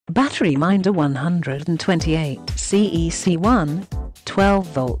BatteryMINDer 128 CEC1 12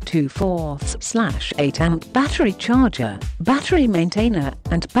 volt 2/4/8 amp battery charger, battery maintainer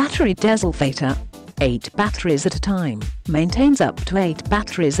and battery desulfator. 8 batteries at a time, maintains up to 8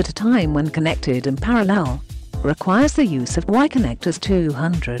 batteries at a time when connected in parallel. Requires the use of Y connectors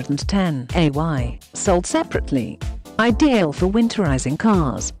 210 AY, sold separately. Ideal for winterizing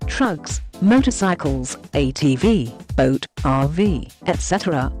cars, trucks, motorcycles, ATV, boat, RV,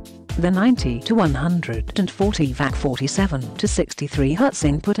 etc. The 90 to 140 VAC 47 to 63 Hz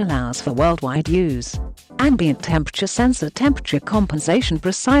input allows for worldwide use. Ambient temperature sensor temperature compensation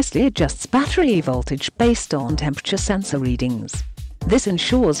precisely adjusts battery voltage based on temperature sensor readings. This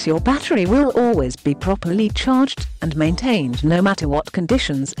ensures your battery will always be properly charged and maintained no matter what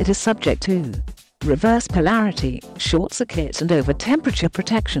conditions it is subject to. Reverse polarity, short circuit and over temperature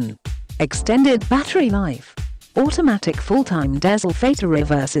protection. Extended battery life. Automatic full-time desulfator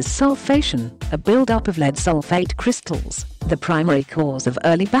reverses sulfation, a buildup of lead sulfate crystals, the primary cause of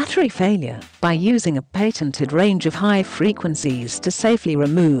early battery failure, by using a patented range of high frequencies to safely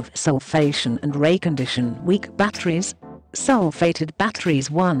remove sulfation and recondition weak batteries. Sulfated batteries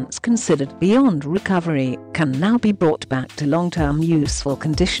once considered beyond recovery can now be brought back to long-term useful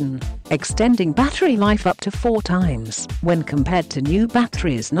condition, extending battery life up to 4 times when compared to new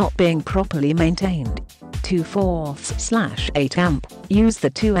batteries not being properly maintained. 2/4/8 amp. Use the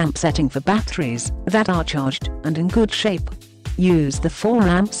 2 amp setting for batteries that are charged and in good shape. Use the 4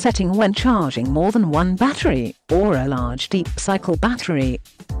 amp setting when charging more than one battery or a large deep cycle battery.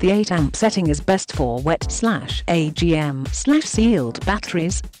 The 8 amp setting is best for wet/AGM/sealed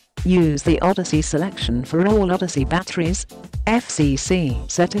batteries. Use the Odyssey selection for all Odyssey batteries. FCC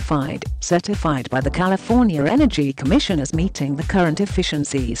certified by the California Energy Commission as meeting the current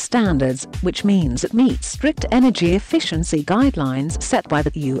efficiency standards, which means it meets strict energy efficiency guidelines set by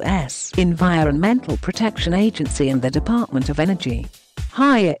the U.S. Environmental Protection Agency and the Department of Energy.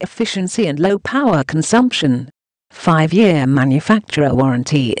 Higher efficiency and low power consumption. 5-year manufacturer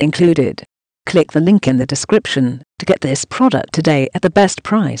warranty included. Click the link in the description to get this product today at the best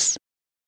price.